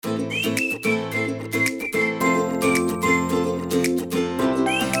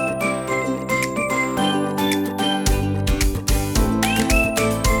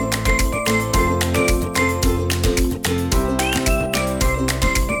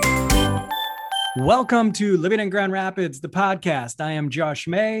Welcome to Living in Grand Rapids, the podcast. I am Josh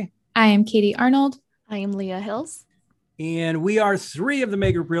May. I am Katie Arnold. I am Leah Hills. And we are three of the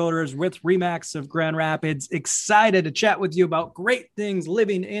Mega Realtors with Remax of Grand Rapids, excited to chat with you about great things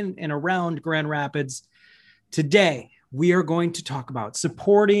living in and around Grand Rapids. Today, we are going to talk about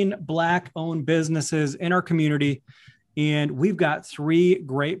supporting Black-owned businesses in our community. And we've got three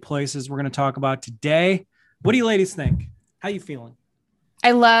great places we're going to talk about today. What do you ladies think? How you feeling?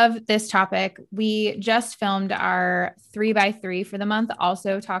 I love this topic. We just filmed our 3x3 for the month,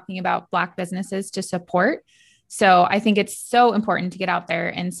 also talking about Black businesses to support. So I think it's so important to get out there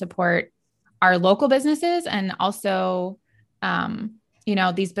and support our local businesses and also,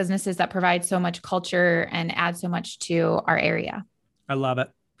 these businesses that provide so much culture and add so much to our area. I love it.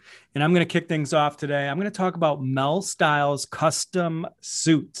 And I'm going to kick things off today. I'm going to talk about Mel Styles custom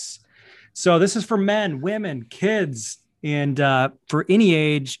suits. So this is for men, women, kids, and for any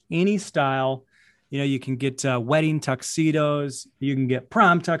age, any style. You can get wedding tuxedos, you can get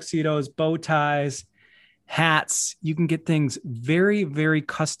prom tuxedos, bow ties, hats. You can get things very, very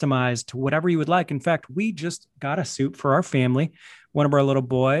customized to whatever you would like. In fact, we just got a suit for our family, one of our little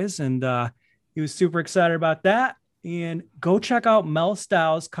boys, and he was super excited about that. And go check out Mel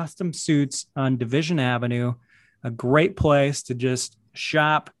Styles Custom Suits on Division Avenue, a great place to just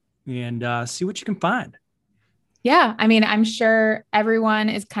shop and see what you can find. Yeah. I mean, I'm sure everyone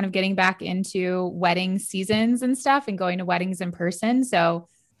is kind of getting back into wedding seasons and stuff and going to weddings in person. So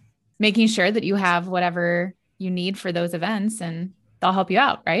making sure that you have whatever you need for those events and they'll help you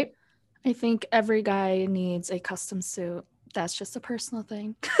out, right? I think every guy needs a custom suit. That's just a personal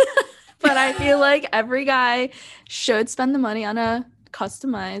thing. But I feel like every guy should spend the money on a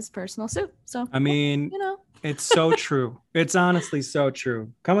customized personal suit. So, I mean, it's so true. It's honestly so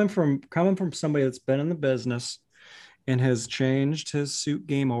true. Coming from somebody that's been in the business and has changed his suit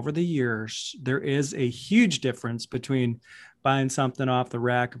game over the years, there is a huge difference between buying something off the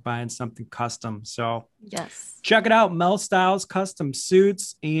rack or buying something custom. So yes, check it out, Mel Styles Custom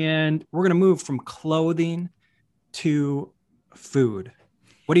Suits. And we're going to move from clothing to food.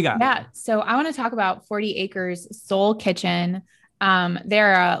 What do you got? Yeah. So I want to talk about 40 Acres Soul Kitchen.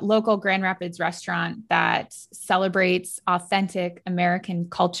 They're a local Grand Rapids restaurant that celebrates authentic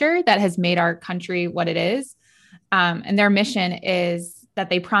American culture that has made our country what it is. And their mission is that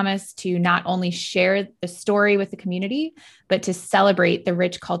they promise to not only share the story with the community, but to celebrate the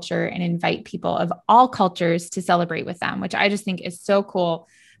rich culture and invite people of all cultures to celebrate with them, which I just think is so cool.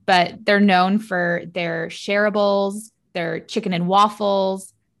 But they're known for their shareables, their chicken and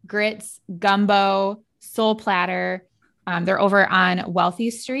waffles, grits, gumbo, soul platter. They're over on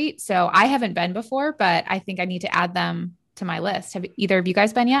Wealthy Street. So I haven't been before, but I think I need to add them to my list. Have either of you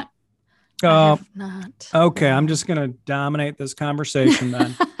guys been yet? I have not. Okay, I'm just going to dominate this conversation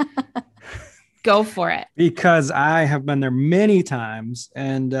then. Go for it. Because I have been there many times.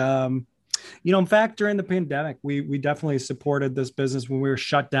 And, in fact, during the pandemic, we definitely supported this business when we were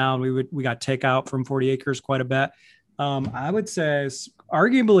shut down. We got takeout from 40 Acres quite a bit. I would say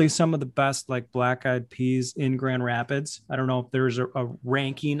arguably some of the best like black eyed peas in Grand Rapids. I don't know if there's a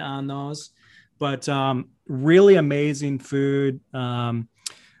ranking on those, but really amazing food.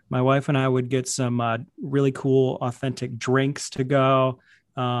 My wife and I would get some really cool, authentic drinks to go.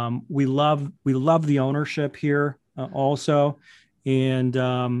 We love the ownership here also,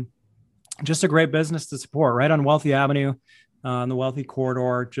 and just a great business to support right on Wealthy Avenue. On the Wealthy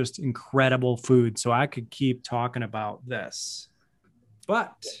Corridor, just incredible food. So I could keep talking about this,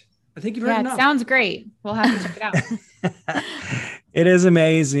 but I think you've heard enough. It sounds great. We'll have to check it out. It is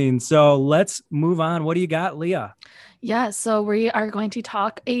amazing. So let's move on. What do you got, Leah? Yeah, so we are going to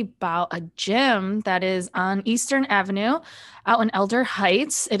talk about a gym that is on Eastern Avenue out in Elder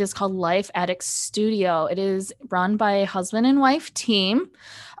Heights. It is called Life Addict Studio. It is run by a husband and wife team.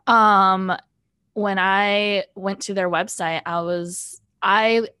 When I went to their website,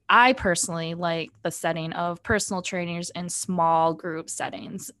 I personally like the setting of personal trainers in small group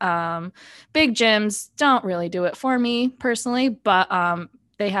settings. Big gyms don't really do it for me personally, but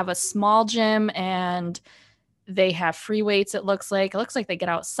they have a small gym and they have free weights. It looks like they get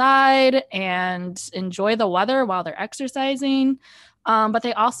outside and enjoy the weather while they're exercising. But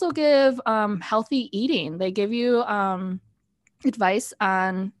they also give healthy eating. They give you advice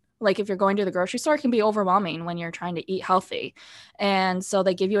on, like, if you're going to the grocery store, it can be overwhelming when you're trying to eat healthy. And so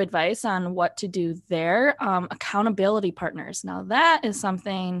they give you advice on what to do there. Accountability partners. Now that is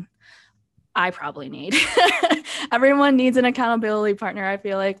something I probably need. Everyone needs an accountability partner, I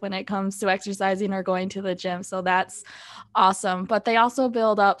feel like, when it comes to exercising or going to the gym. So that's awesome. But they also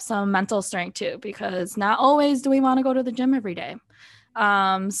build up some mental strength too, because not always do we want to go to the gym every day.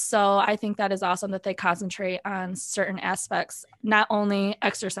 So I think that is awesome that they concentrate on certain aspects, not only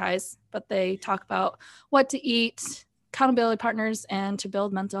exercise, but they talk about what to eat, accountability partners, and to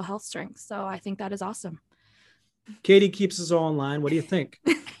build mental health strength. So I think that is awesome. Katie keeps us all in line. What do you think?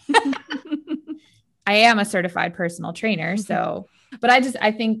 I am a certified personal trainer. So, but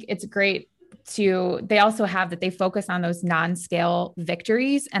I think it's great they also have that they focus on those non-scale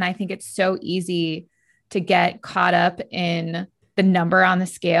victories. And I think it's so easy to get caught up in the number on the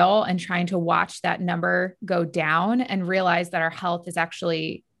scale and trying to watch that number go down and realize that our health is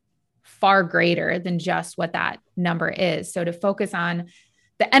actually far greater than just what that number is. So to focus on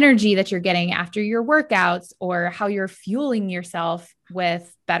the energy that you're getting after your workouts or how you're fueling yourself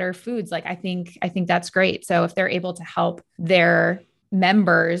with better foods, like I think that's great. So if they're able to help their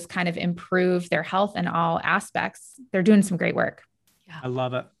members kind of improve their health in all aspects, they're doing some great work. Yeah. I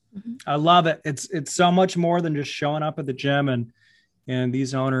love it. I love it. It's so much more than just showing up at the gym, and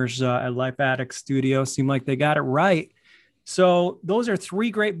these owners at Life Addicts Studio seem like they got it right. So those are 3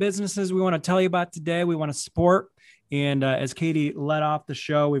 great businesses we want to tell you about today. We want to support. And as Katie led off the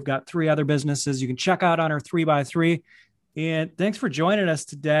show, we've got 3 other businesses you can check out on our 3x3. And thanks for joining us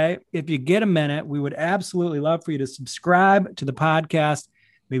today. If you get a minute, we would absolutely love for you to subscribe to the podcast.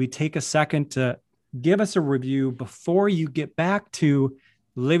 Maybe take a second to give us a review before you get back to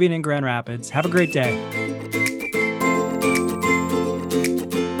living in Grand Rapids. Have a great day.